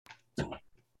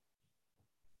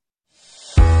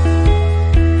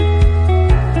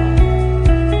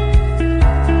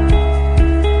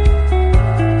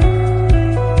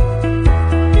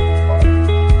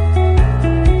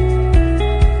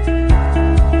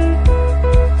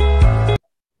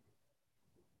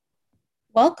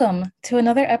Welcome to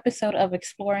another episode of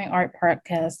Exploring Art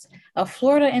Podcast, a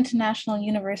Florida International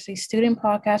University student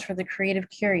podcast for the creative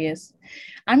curious.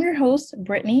 I'm your host,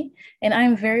 Brittany, and I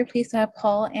am very pleased to have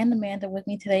Paul and Amanda with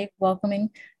me today, welcoming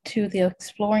to the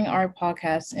Exploring Art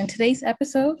Podcast. In today's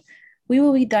episode, we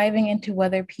will be diving into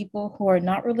whether people who are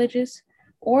not religious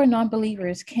or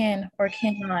non-believers can or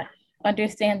cannot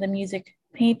understand the music,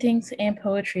 paintings, and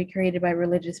poetry created by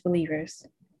religious believers.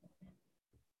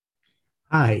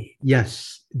 Hi,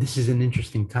 yes, this is an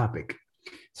interesting topic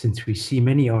since we see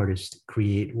many artists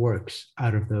create works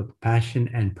out of the passion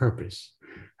and purpose.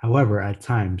 However, at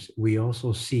times we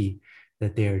also see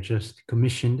that they are just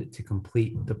commissioned to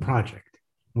complete the project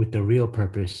with the real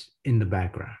purpose in the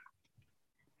background.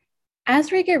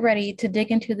 As we get ready to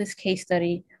dig into this case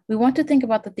study, we want to think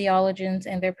about the theologians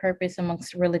and their purpose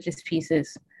amongst religious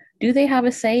pieces. Do they have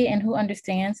a say in who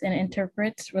understands and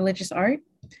interprets religious art?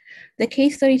 The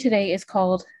case study today is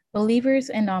called Believers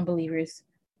and Non-Believers.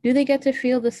 Do they get to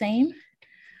feel the same?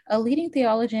 A leading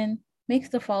theologian makes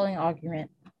the following argument.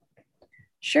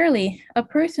 Surely, a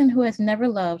person who has never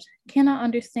loved cannot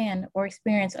understand or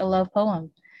experience a love poem,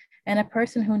 and a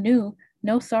person who knew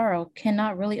no sorrow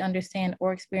cannot really understand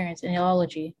or experience an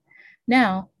eulogy.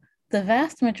 Now, the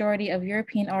vast majority of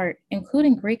European art,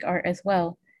 including Greek art as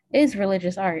well, is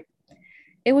religious art.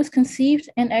 It was conceived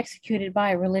and executed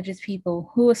by religious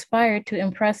people who aspired to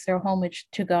impress their homage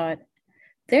to God.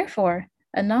 Therefore,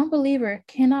 a non-believer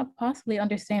cannot possibly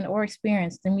understand or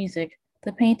experience the music,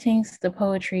 the paintings, the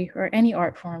poetry, or any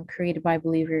art form created by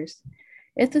believers.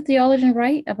 Is the theologian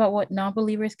right about what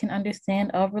non-believers can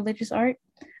understand of religious art?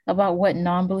 About what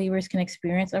non-believers can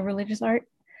experience of religious art?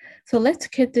 So let's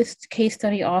kick this case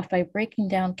study off by breaking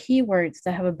down key words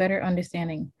that have a better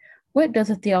understanding. What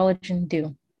does a theologian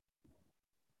do?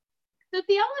 The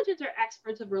theologians are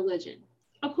experts of religion.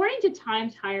 According to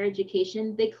Times Higher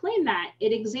Education, they claim that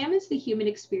it examines the human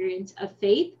experience of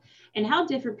faith and how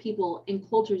different people and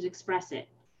cultures express it.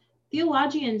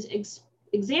 Theologians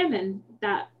examine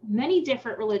that many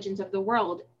different religions of the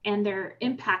world and their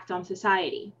impact on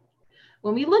society.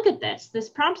 When we look at this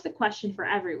prompts the question for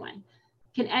everyone.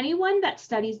 Can anyone that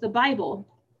studies the Bible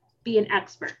be an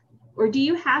expert? Or do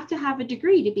you have to have a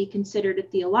degree to be considered a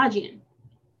theologian?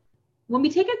 When we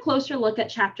take a closer look at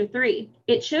chapter 3,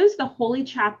 it shows the Holy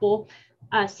Chapel,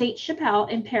 Saint Chapelle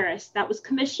in Paris, that was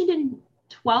commissioned in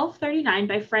 1239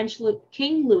 by French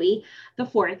King Louis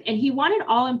IV, and he wanted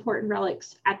all important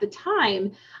relics at the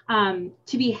time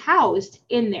to be housed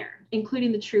in there,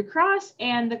 including the True Cross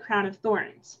and the Crown of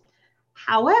Thorns.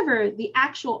 However, the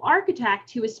actual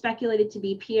architect, who was speculated to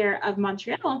be Pierre of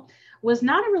Montreal, was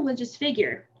not a religious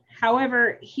figure.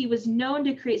 However, he was known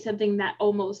to create something that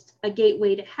almost a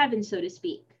gateway to heaven, so to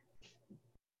speak.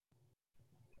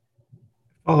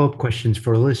 Follow-up questions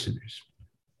for listeners.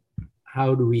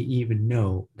 How do we even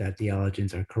know that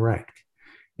theologians are correct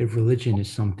if religion is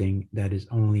something that is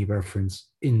only referenced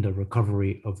in the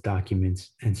recovery of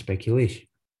documents and speculation?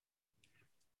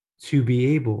 To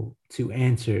be able to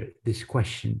answer this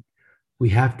question, we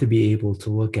have to be able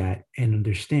to look at and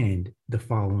understand the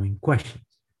following questions.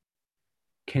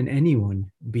 Can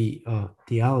anyone be a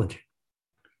theologian?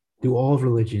 Do all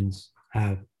religions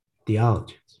have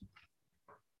theologians?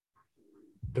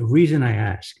 The reason I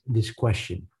ask this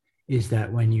question is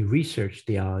that when you research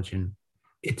theologian,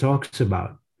 it talks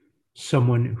about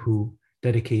someone who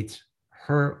dedicates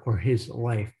her or his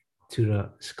life to the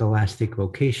scholastic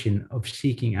vocation of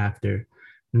seeking after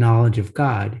knowledge of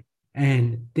God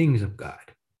and things of God.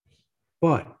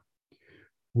 But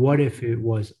what if it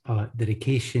was a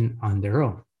dedication on their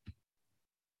own?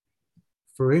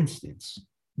 For instance,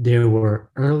 there were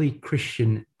early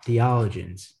Christian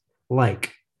theologians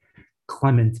like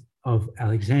Clement of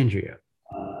Alexandria.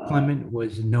 Clement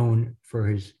was known for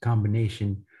his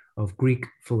combination of Greek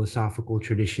philosophical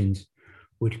traditions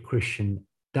with Christian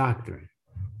doctrine.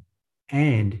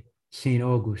 And St.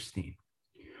 Augustine,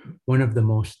 one of the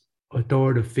most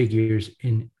authoritative figures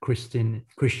in Christian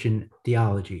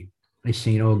theology, is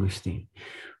St. Augustine,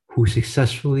 who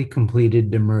successfully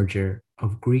completed the merger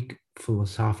of Greek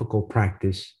philosophical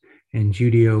practice and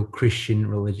Judeo-Christian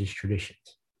religious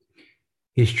traditions.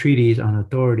 His treatise on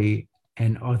authority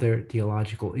and other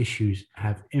theological issues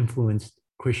have influenced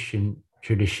Christian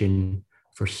tradition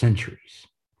for centuries,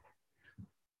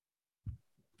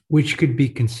 which could be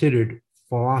considered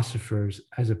philosophers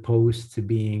as opposed to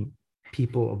being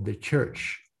people of the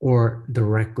church or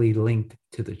directly linked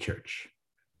to the church.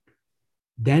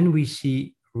 Then we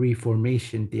see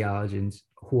Reformation theologians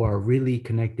who are really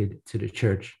connected to the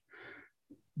church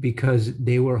because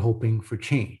they were hoping for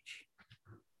change.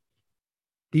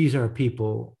 These are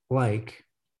people like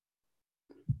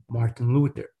Martin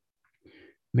Luther.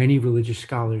 Many religious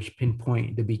scholars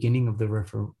pinpoint the beginning of the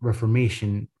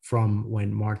Reformation from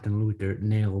when Martin Luther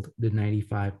nailed the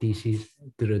 95 Theses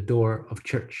to the door of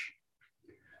church.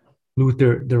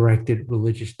 Luther directed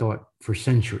religious thought for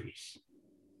centuries.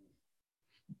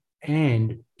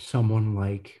 And someone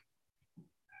like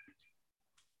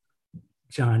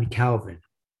John Calvin,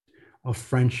 a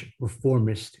French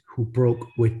reformist who broke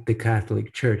with the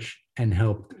Catholic Church and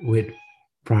helped with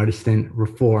Protestant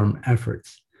reform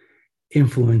efforts,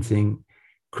 influencing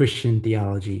Christian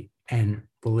theology and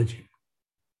religion.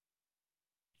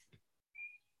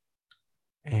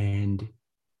 And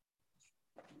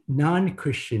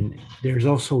there's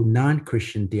also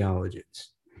non-Christian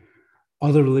theologians.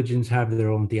 Other religions have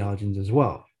their own theologians as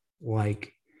well,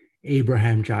 like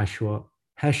Abraham Joshua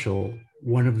Heschel,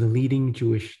 one of the leading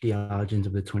Jewish theologians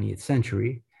of the 20th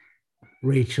century,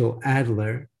 Rachel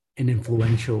Adler, an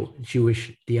influential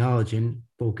Jewish theologian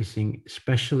focusing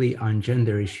especially on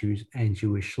gender issues and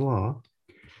Jewish law.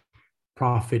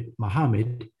 Prophet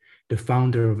Muhammad, the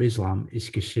founder of Islam, is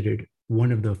considered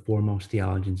one of the foremost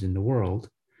theologians in the world,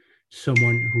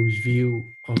 someone whose view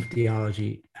of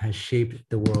theology has shaped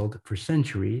the world for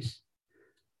centuries.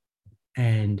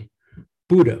 And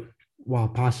Buddha, while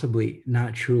possibly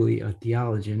not truly a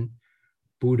theologian,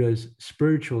 Buddha's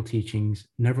spiritual teachings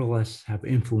nevertheless have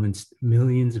influenced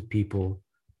millions of people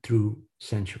through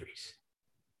centuries.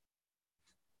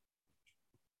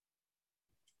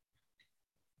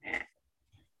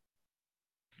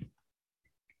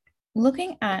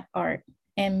 Looking at art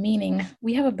and meaning,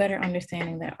 we have a better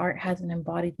understanding that art has an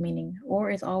embodied meaning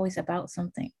or is always about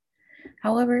something.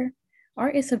 However,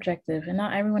 art is subjective and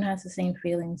not everyone has the same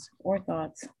feelings or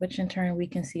thoughts, which in turn we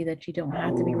can see that you don't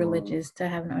have to be religious to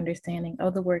have an understanding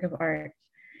of the work of art.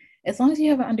 As long as you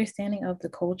have an understanding of the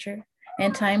culture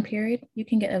and time period, you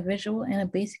can get a visual and a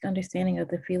basic understanding of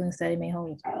the feelings that it may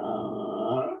hold.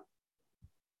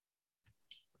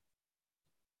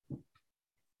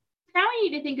 Now we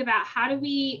need to think about how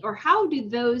do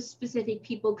those specific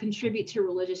people contribute to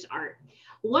religious art?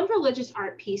 One religious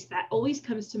art piece that always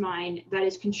comes to mind that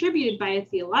is contributed by a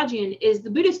theologian is the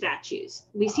Buddha statues.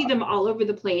 We see them all over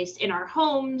the place in our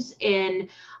homes, in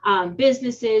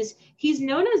businesses. He's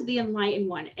known as the Enlightened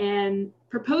One and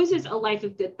proposes a life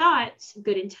of good thoughts,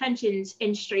 good intentions,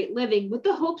 and straight living with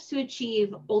the hopes to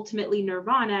achieve ultimately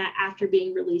nirvana after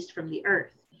being released from the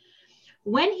earth.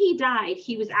 When he died,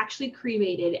 he was actually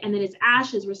cremated, and then his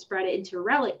ashes were spread into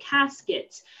relic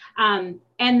caskets. And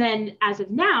then as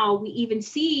of now, we even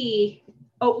see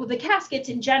the caskets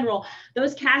in general.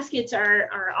 Those caskets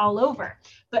are all over.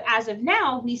 But as of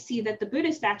now, we see that the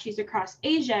Buddha statues across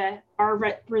Asia are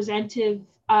representative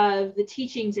of the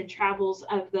teachings and travels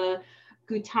of the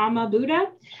Gautama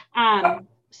Buddha.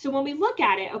 So when we look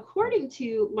at it, according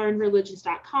to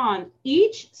learnedreligions.com,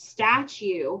 each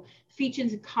statue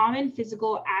features common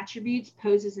physical attributes,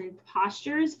 poses, and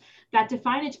postures that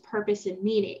define its purpose and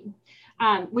meaning,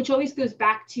 which always goes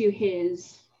back to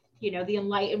his, the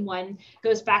Enlightened One,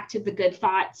 goes back to the good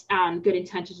thoughts, good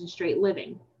intentions, and straight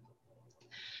living.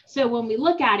 So when we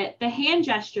look at it, the hand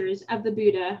gestures of the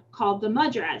Buddha, called the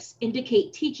mudras,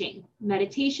 indicate teaching,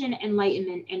 meditation,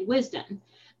 enlightenment, and wisdom.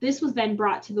 This was then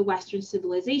brought to the Western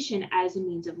civilization as a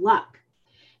means of luck.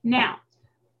 Now,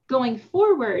 going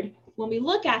forward, when we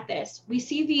look at this, we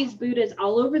see these Buddhas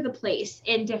all over the place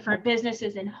in different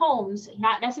businesses and homes,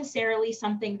 not necessarily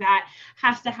something that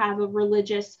has to have a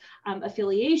religious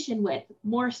affiliation with,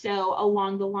 more so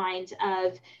along the lines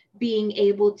of being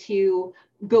able to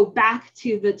go back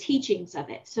to the teachings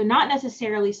of it. So not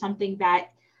necessarily something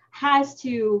that has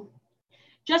to,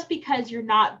 just because you're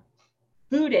not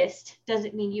Buddhist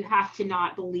doesn't mean you have to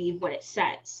not believe what it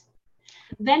says.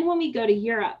 Then when we go to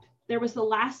Europe, there was the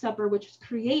Last Supper, which was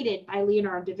created by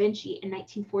Leonardo da Vinci in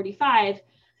 1495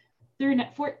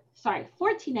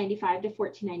 to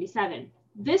 1497.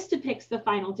 This depicts the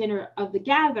final dinner of the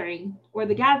gathering, or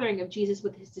the gathering of Jesus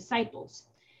with his disciples.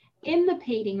 In the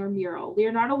painting or mural,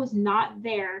 Leonardo was not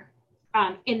there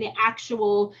in the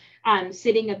actual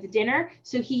sitting of the dinner.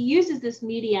 So he uses this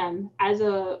medium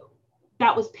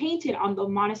that was painted on the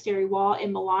monastery wall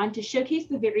in Milan to showcase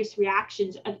the various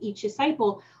reactions of each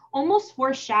disciple, almost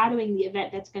foreshadowing the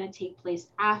event that's going to take place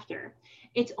after.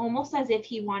 It's almost as if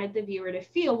he wanted the viewer to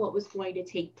feel what was going to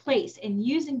take place, and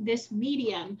using this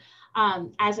medium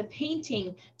as a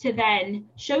painting to then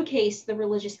showcase the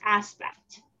religious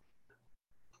aspect.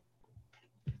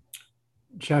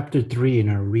 Chapter 3 in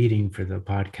our reading for the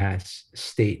podcast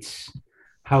states,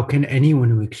 how can anyone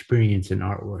who experiences an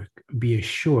artwork be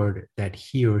assured that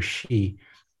he or she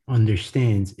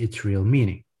understands its real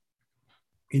meaning?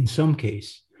 In some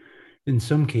case, In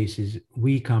some cases,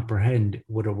 we comprehend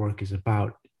what a work is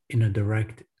about in a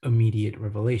direct, immediate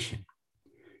revelation.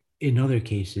 In other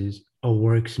cases, a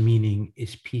work's meaning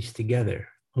is pieced together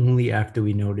only after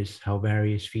we notice how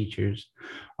various features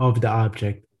of the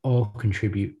object all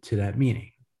contribute to that meaning.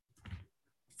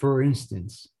 For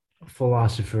instance,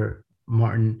 philosopher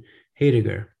Martin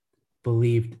Heidegger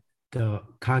believed the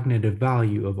cognitive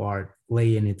value of art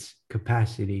lay in its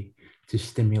capacity to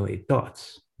stimulate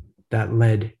thoughts that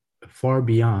led far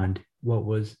beyond what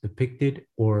was depicted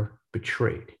or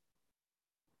betrayed.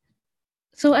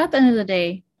 So at the end of the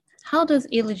day, how does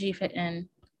elegy fit in?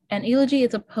 An elegy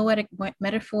is a poetic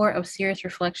metaphor of serious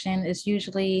reflection. It's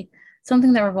usually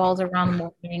something that revolves around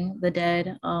mourning the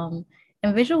dead.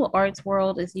 In visual arts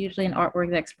world, is usually an artwork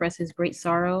that expresses great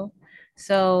sorrow.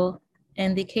 So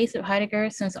in the case of Heidegger,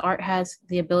 since art has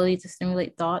the ability to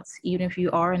stimulate thoughts, even if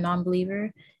you are a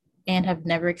non-believer and have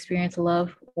never experienced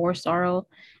love or sorrow,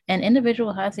 an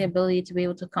individual has the ability to be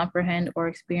able to comprehend or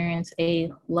experience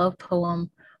a love poem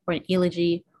or an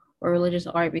elegy or religious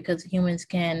art because humans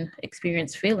can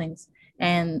experience feelings.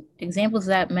 And examples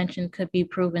that mentioned could be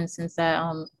proven since that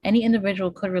any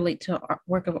individual could relate to a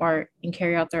work of art and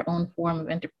carry out their own form of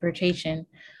interpretation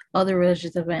of the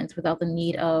religious events without the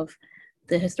need of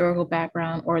the historical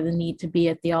background or the need to be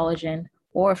a theologian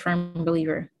or a firm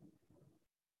believer.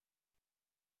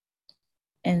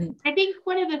 And I think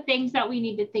one of the things that we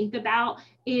need to think about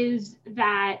is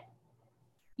that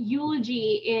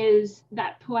eulogy is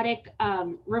that poetic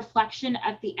reflection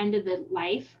at the end of the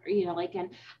life, like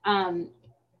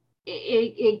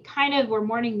it kind of, we're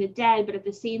mourning the dead, but at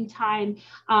the same time,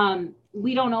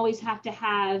 we don't always have to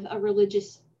have a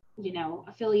religious,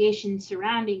 affiliation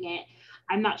surrounding it.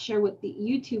 I'm not sure what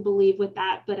you two believe with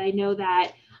that, but I know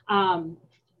that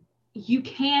you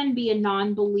can be a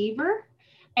non-believer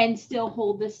and still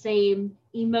hold the same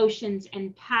emotions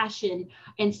and passion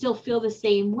and still feel the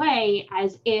same way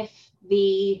as if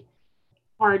the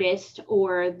artist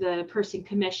or the person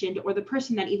commissioned or the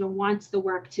person that even wants the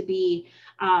work to be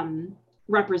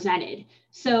represented.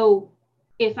 So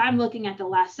if I'm looking at the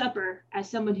Last Supper as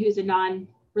someone who's in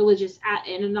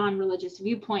a non-religious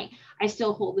viewpoint, I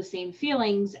still hold the same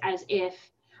feelings as if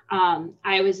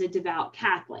I was a devout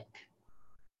Catholic.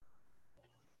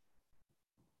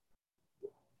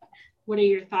 What are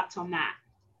your thoughts on that?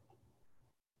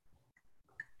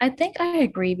 I think I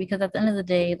agree because at the end of the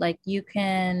day, like you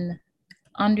can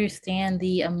understand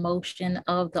the emotion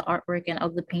of the artwork and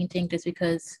of the painting just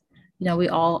because, we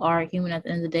all are human at the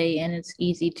end of the day, and it's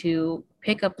easy to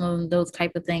pick up on those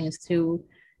type of things to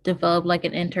develop like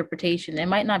an interpretation. It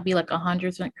might not be like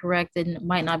 100% correct and it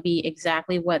might not be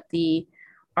exactly what the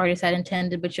artist had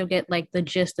intended, but you'll get like the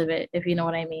gist of it, if you know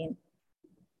what I mean.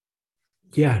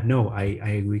 Yeah, no, I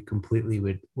agree completely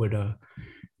with what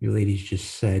you ladies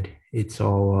just said. It's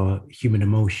all human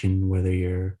emotion, whether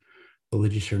you're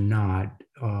religious or not.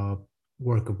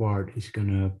 Work of art is going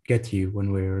to get to you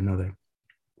one way or another.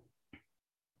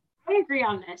 I agree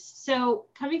on this. So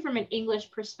coming from an English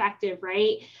perspective,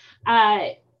 right?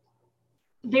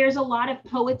 There's a lot of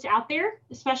poets out there,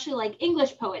 especially like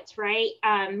English poets, right?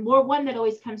 One that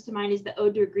always comes to mind is the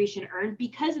Ode to a Grecian Urn,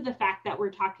 because of the fact that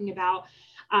we're talking about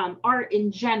art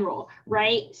in general,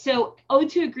 right? So Ode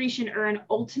to a Grecian Urn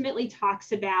ultimately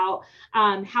talks about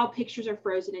how pictures are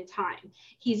frozen in time.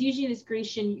 He's using this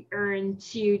Grecian urn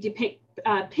to depict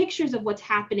pictures of what's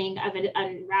happening of an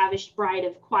unravished bride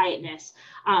of quietness,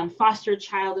 foster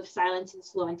child of silence and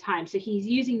slow in time. So he's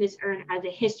using this urn as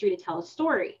a history to tell a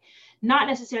story, not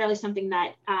necessarily something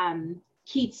that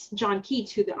John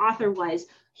Keats, who the author was,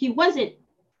 he wasn't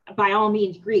by all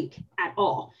means Greek at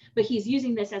all, but he's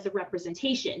using this as a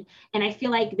representation. And I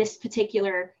feel like this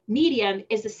particular medium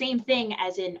is the same thing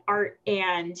as in art,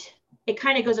 and it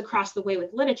kind of goes across the way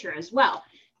with literature as well,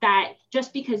 that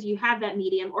just because you have that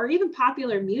medium or even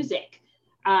popular music,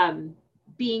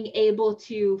 being able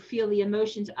to feel the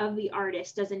emotions of the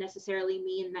artist doesn't necessarily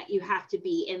mean that you have to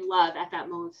be in love at that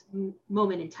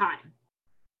moment in time.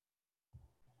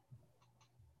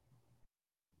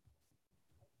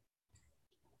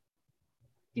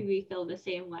 Do we feel the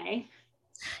same way?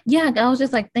 Yeah, I was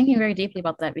just like thinking very deeply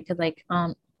about that because like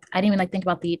I didn't even like think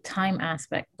about the time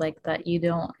aspect, like that you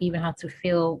don't even have to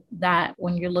feel that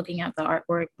when you're looking at the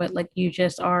artwork, but like you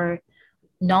just are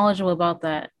knowledgeable about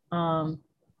that.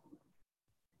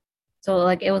 So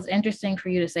like it was interesting for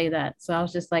you to say that. So I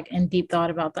was just like in deep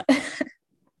thought about that.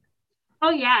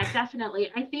 Oh yeah,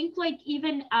 definitely. I think like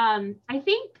even I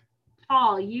think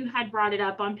recall, you had brought it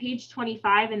up on page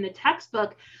 25 in the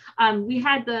textbook. We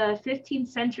had the 15th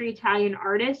century Italian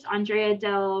artist, Andrea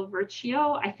del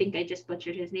Verrocchio. I think I just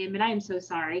butchered his name, and I am so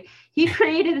sorry. He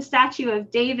created a statue of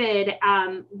David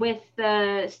with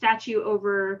the statue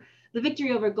over the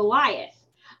victory over Goliath.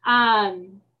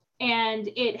 And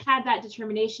it had that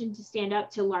determination to stand up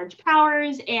to large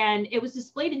powers, and it was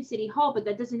displayed in City Hall, but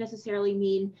that doesn't necessarily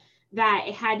mean that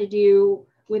it had to do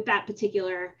with that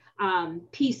particular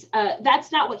piece.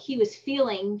 That's not what he was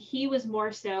feeling. He was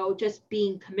more so just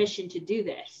being commissioned to do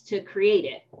this, to create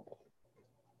it.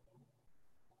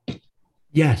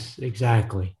 Yes,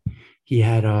 exactly. He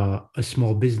had a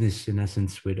small business, in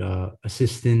essence, with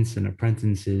assistants and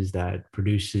apprentices that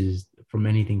produces from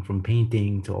anything from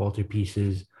painting to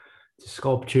altarpieces to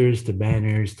sculptures to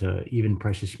banners to even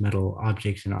precious metal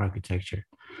objects in architecture.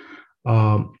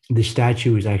 The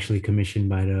statue was actually commissioned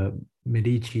by the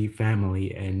Medici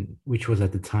family, and which was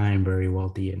at the time very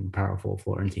wealthy and powerful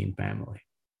Florentine family.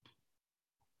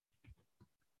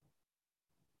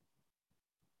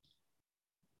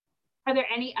 Are there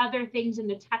any other things in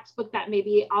the textbook that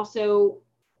maybe also,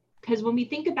 because when we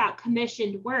think about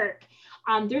commissioned work,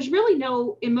 there's really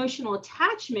no emotional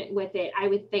attachment with it, I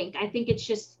would think. I think it's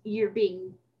just you're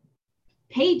being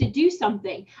paid to do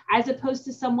something, as opposed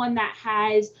to someone that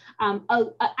has a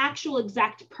actual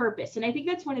exact purpose. And I think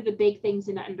that's one of the big things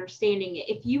in understanding it.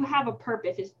 If you have a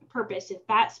purpose, if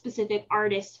that specific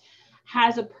artist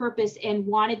has a purpose and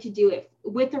wanted to do it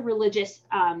with a religious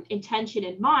intention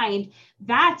in mind,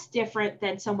 that's different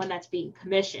than someone that's being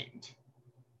commissioned.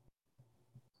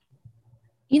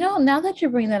 You know, now that you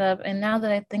bring that up, and now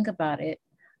that I think about it,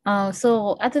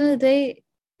 so at the end of the day,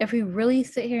 if we really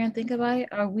sit here and think about it,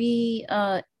 are we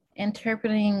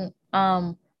interpreting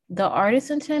the artist's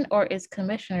intent or its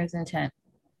commissioner's intent?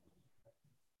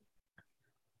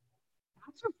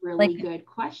 That's a really good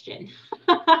question.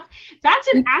 That's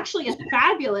actually a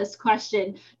fabulous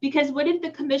question, because what if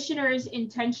the commissioner's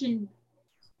intention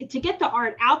to get the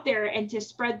art out there and to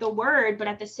spread the word, but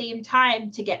at the same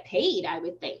time to get paid, I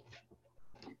would think.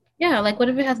 Yeah, like what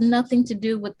if it has nothing to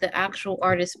do with the actual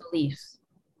artist's beliefs?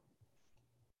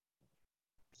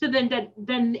 So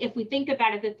then if we think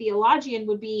about it, the theologian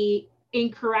would be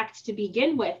incorrect to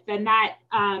begin with. Then that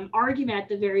argument at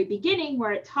the very beginning,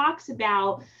 where it talks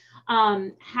about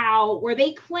where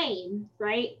they claim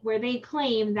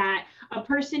that a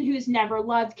person who's never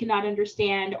loved cannot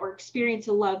understand or experience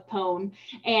a love poem,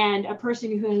 and a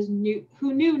person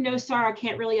who knew no sorrow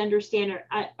can't really understand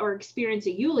or experience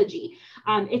a eulogy.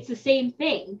 It's the same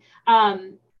thing.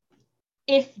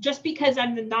 If just because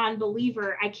I'm the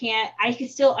non-believer, I can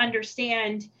still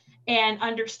understand and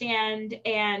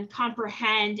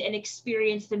comprehend and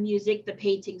experience the music, the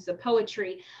paintings, the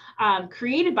poetry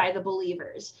created by the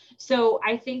believers. So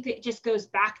I think it just goes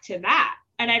back to that.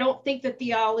 And I don't think that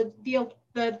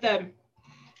that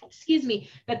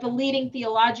the leading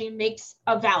theologian makes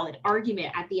a valid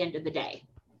argument at the end of the day.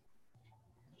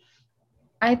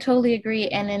 I totally agree.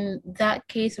 And in that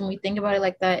case, when we think about it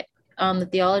like that, the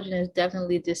theologian is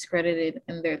definitely discredited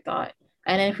in their thought.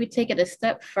 And if we take it a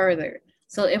step further,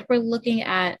 so if we're looking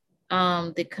at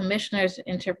the commissioner's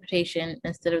interpretation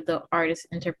instead of the artist's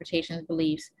interpretation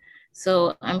beliefs,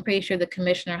 so I'm pretty sure the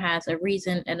commissioner has a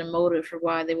reason and a motive for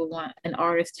why they would want an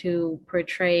artist to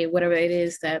portray whatever it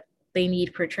is that they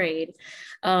need portrayed.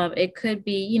 It could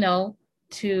be,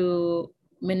 to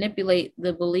manipulate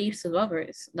the beliefs of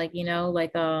others,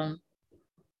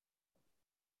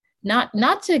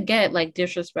 not to get like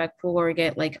disrespectful or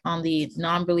get like on the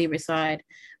non-believer side,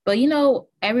 but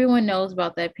everyone knows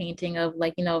about that painting of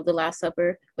the Last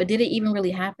Supper, but did it even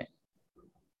really happen?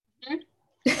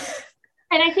 Mm-hmm.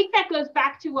 And I think that goes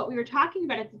back to what we were talking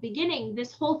about at the beginning.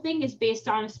 This whole thing is based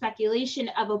on a speculation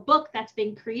of a book that's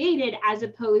been created, as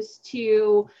opposed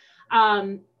to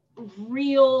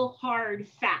real hard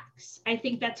facts. I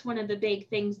think that's one of the big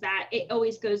things that it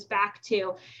always goes back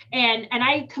to. And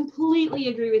I completely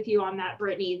agree with you on that,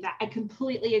 Brittany, that I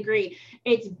completely agree.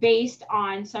 It's based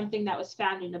on something that was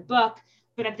found in a book.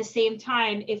 But at the same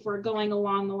time, if we're going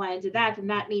along the lines of that, then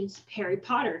that means Harry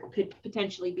Potter could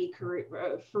potentially be for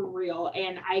real.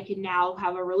 And I can now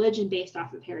have a religion based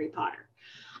off of Harry Potter.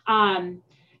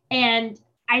 And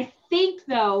I think,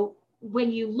 though,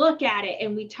 when you look at it,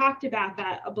 and we talked about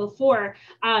that before,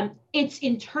 it's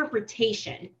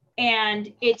interpretation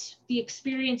and it's the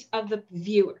experience of the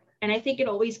viewer. And I think it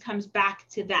always comes back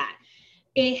to that.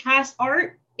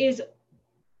 Art is,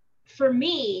 for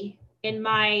me, in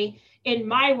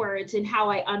my words and how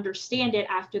I understand it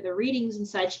after the readings and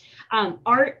such,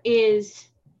 art is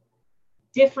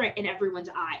different in everyone's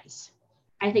eyes.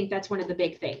 I think that's one of the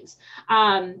big things.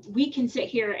 We can sit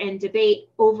here and debate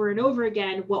over and over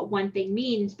again what one thing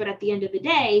means, but at the end of the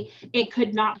day, it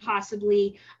could not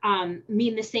possibly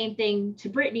mean the same thing to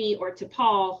Brittany or to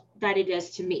Paul that it does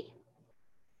to me.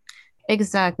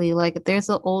 Exactly. Like there's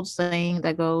an old saying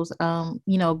that goes,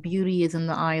 beauty is in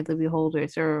the eye of the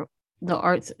beholders, or the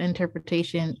art's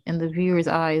interpretation in the viewer's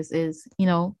eyes is,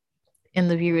 in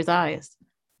the viewer's eyes.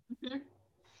 Mm-hmm.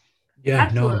 Yeah,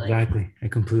 Absolutely. no, exactly. I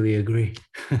completely agree.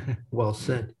 Well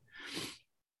said.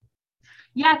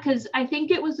 Yeah, because I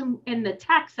think it was in the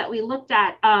text that we looked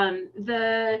at.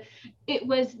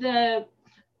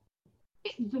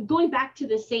 Going back to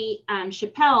the Saint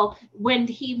Chapelle, when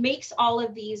he makes all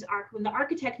of these, when the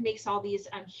architect makes all these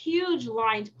huge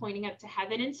lines pointing up to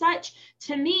heaven and such,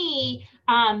 to me,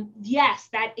 yes,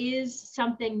 that is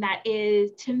something that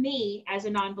is, to me as a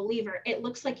non-believer, it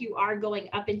looks like you are going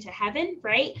up into heaven,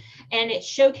 right? And it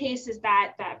showcases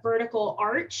that vertical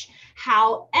arch.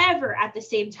 However, at the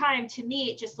same time, to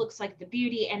me, it just looks like the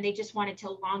beauty, and they just wanted to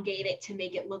elongate it to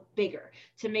make it look bigger,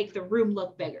 to make the room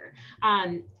look bigger.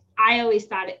 I always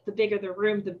thought the bigger the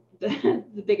room, the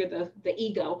bigger the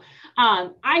ego.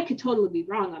 I could totally be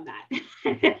wrong on that.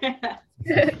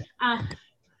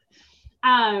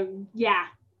 Yeah.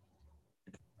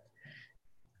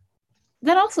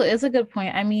 That also is a good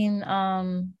point. I mean,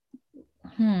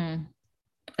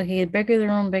 okay, bigger the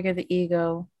room, bigger the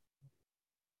ego.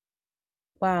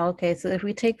 Wow, okay. So if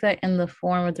we take that in the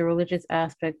form of the religious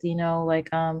aspect,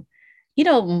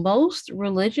 most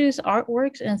religious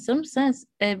artworks, in some sense,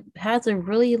 it has a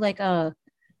really like a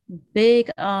big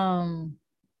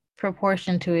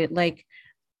proportion to it. Like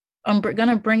I'm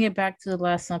gonna bring it back to the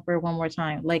Last Supper one more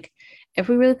time. Like if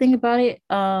we really think about it,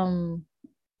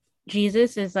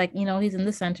 Jesus is like, he's in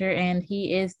the center, and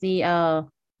he is the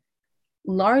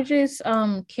largest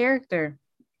character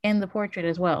in the portrait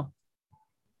as well.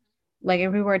 Like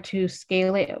if we were to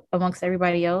scale it amongst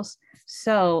everybody else.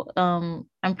 So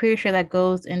I'm pretty sure that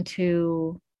goes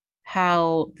into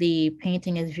how the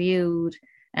painting is viewed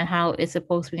and how it's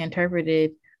supposed to be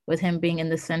interpreted, with him being in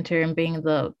the center and being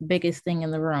the biggest thing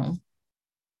in the room.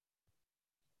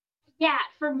 Yeah,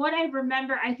 from what I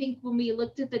remember, I think when we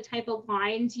looked at the type of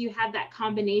lines, you had that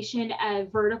combination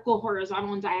of vertical,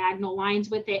 horizontal, and diagonal lines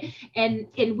with it. And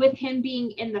with him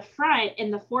being in the front,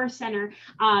 in the forcenter,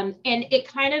 and it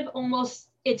kind of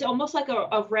it's almost like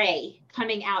a ray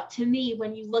coming out to me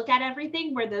when you look at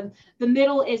everything, where the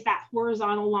middle is that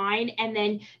horizontal line, and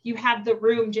then you have the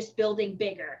room just building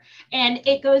bigger. And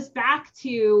it goes back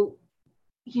to,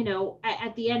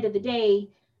 at the end of the day,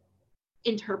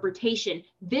 interpretation.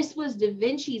 This was Da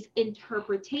Vinci's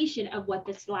interpretation of what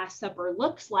this Last Supper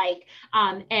looks like,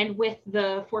 and with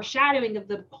the foreshadowing of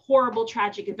the horrible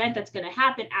tragic event that's going to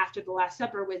happen after the Last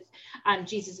Supper with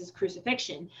Jesus's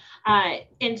crucifixion.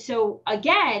 And so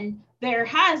again, there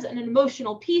has an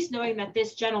emotional piece knowing that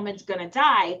this gentleman's going to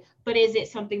die, but is it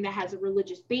something that has a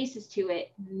religious basis to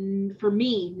it? For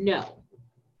me, no.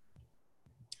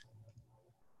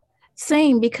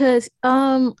 Same, because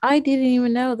I didn't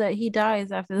even know that he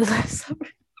dies after the Last Supper.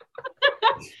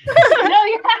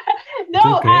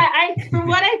 No, okay. I from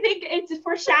what I think, it's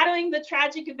foreshadowing the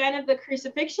tragic event of the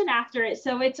crucifixion after it.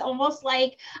 So it's almost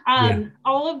like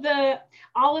all of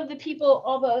the people,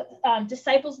 all the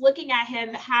disciples looking at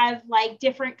him have like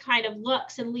different kind of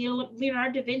looks, and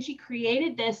Leonardo da Vinci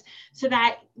created this so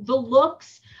that the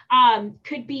looks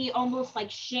could be almost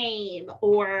like shame,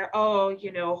 or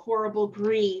horrible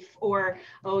grief, or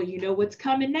what's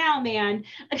coming now, man.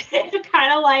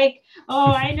 Kind of like,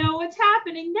 I know what's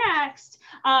happening next.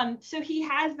 So he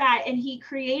has that, and he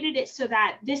created it so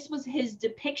that this was his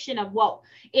depiction of what,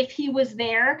 if he was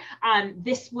there,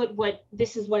 this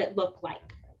is what it looked like.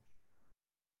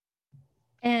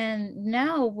 And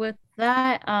now with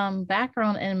that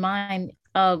background in mind,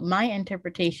 my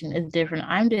interpretation is different.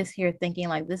 I'm just here thinking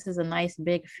like this is a nice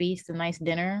big feast, a nice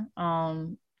dinner,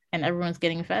 and everyone's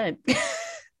getting fed.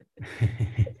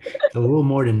 It's a little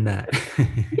more than that.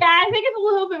 Yeah, I think it's a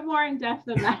little bit more in depth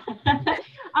than that.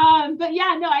 But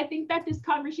yeah, no, I think that this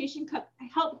conversation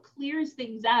help clears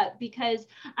things up, because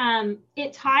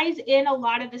it ties in a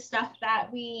lot of the stuff that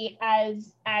we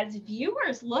as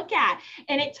viewers look at,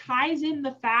 and it ties in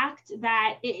the fact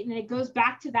that it goes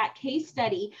back to that case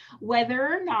study, whether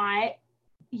or not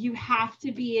you have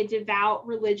to be a devout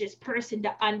religious person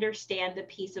to understand the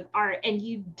piece of art, and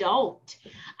you don't.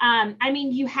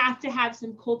 You have to have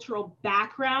some cultural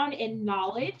background and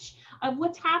knowledge of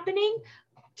what's happening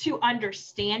to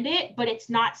understand it, but it's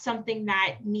not something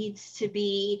that needs to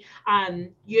be,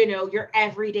 your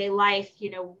everyday life,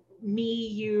 me,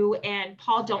 you, and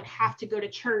Paul don't have to go to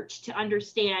church to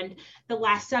understand the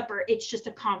Last Supper. It's just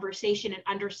a conversation and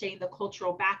understanding the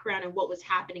cultural background and what was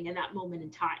happening in that moment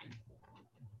in time.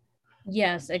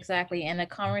 Yes, exactly. And a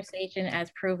conversation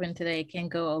as proven today can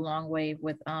go a long way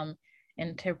with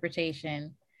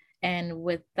interpretation. And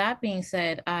with that being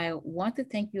said, I want to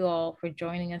thank you all for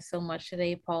joining us so much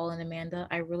today, Paul and Amanda.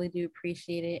 I really do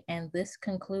appreciate it. And this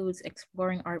concludes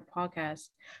Exploring Art Podcast.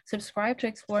 Subscribe to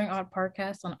Exploring Art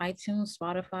Podcast on iTunes,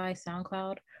 Spotify,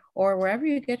 SoundCloud, or wherever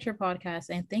you get your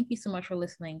podcasts. And thank you so much for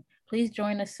listening. Please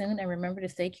join us soon and remember to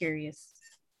stay curious.